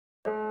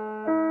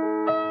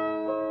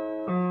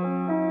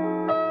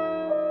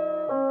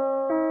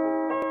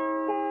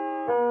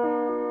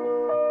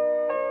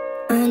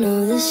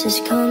this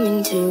is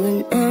coming to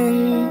an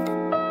end,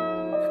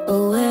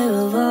 aware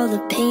of all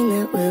the pain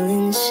that will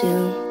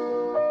ensue.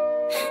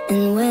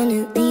 And when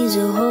it leaves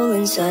a hole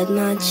inside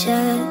my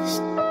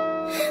chest,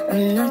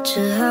 I'm not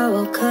sure how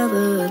I'll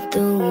cover up the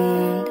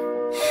wound.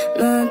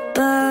 My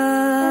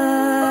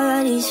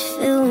body's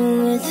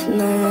filled with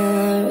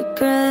my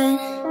regret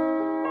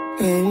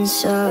and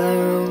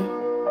sorrow.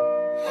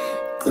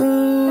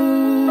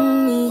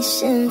 Gloomy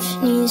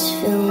symphonies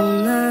fill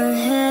my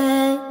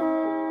head.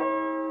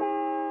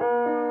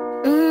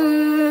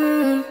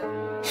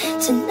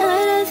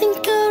 Tonight I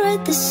think I'll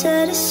write the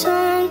saddest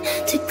song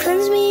to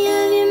cleanse me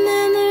of your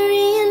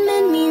memory and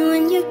mend me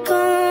when you're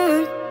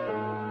gone.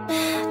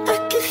 I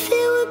can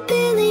feel we're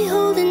barely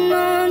holding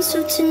on, so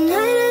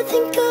tonight I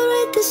think I'll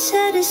write the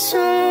saddest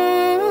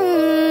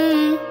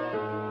song.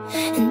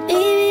 And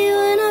maybe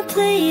when I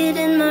play it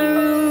in my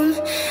room,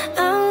 I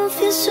won't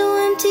feel so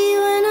empty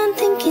when I'm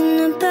thinking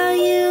about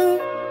you.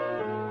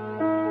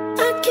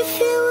 I can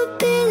feel we're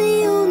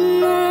barely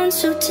holding on,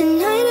 so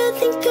tonight I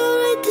think I'll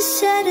write the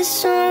saddest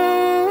song.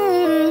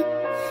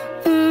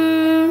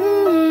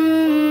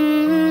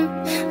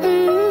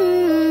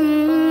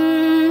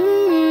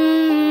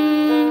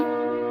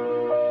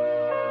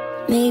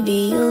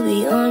 Maybe you'll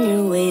be on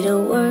your way to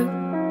work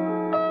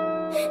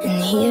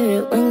and hear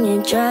it when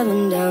you're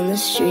driving down the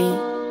street.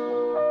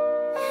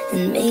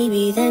 And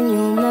maybe then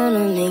you'll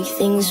wanna make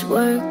things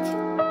work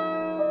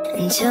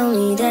and tell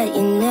me that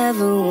you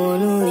never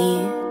wanna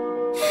leave.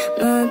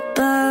 My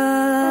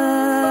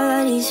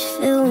body's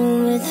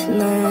filled with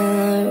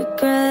my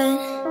regret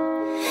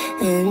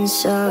and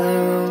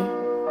sorrow.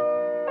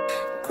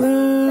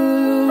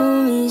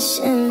 Gloomy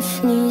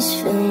symphonies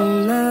fill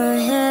my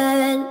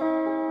head.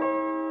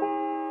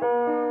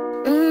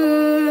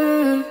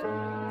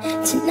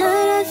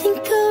 Tonight I think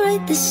I'll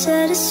write the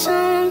saddest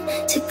song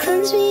to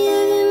cleanse me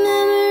of your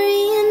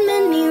memory and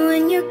mend me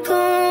when you're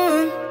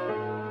gone.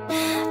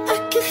 I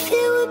can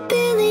feel we're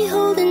barely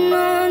holding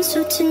on,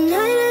 so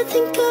tonight I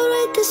think I'll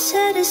write the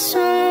saddest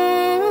song.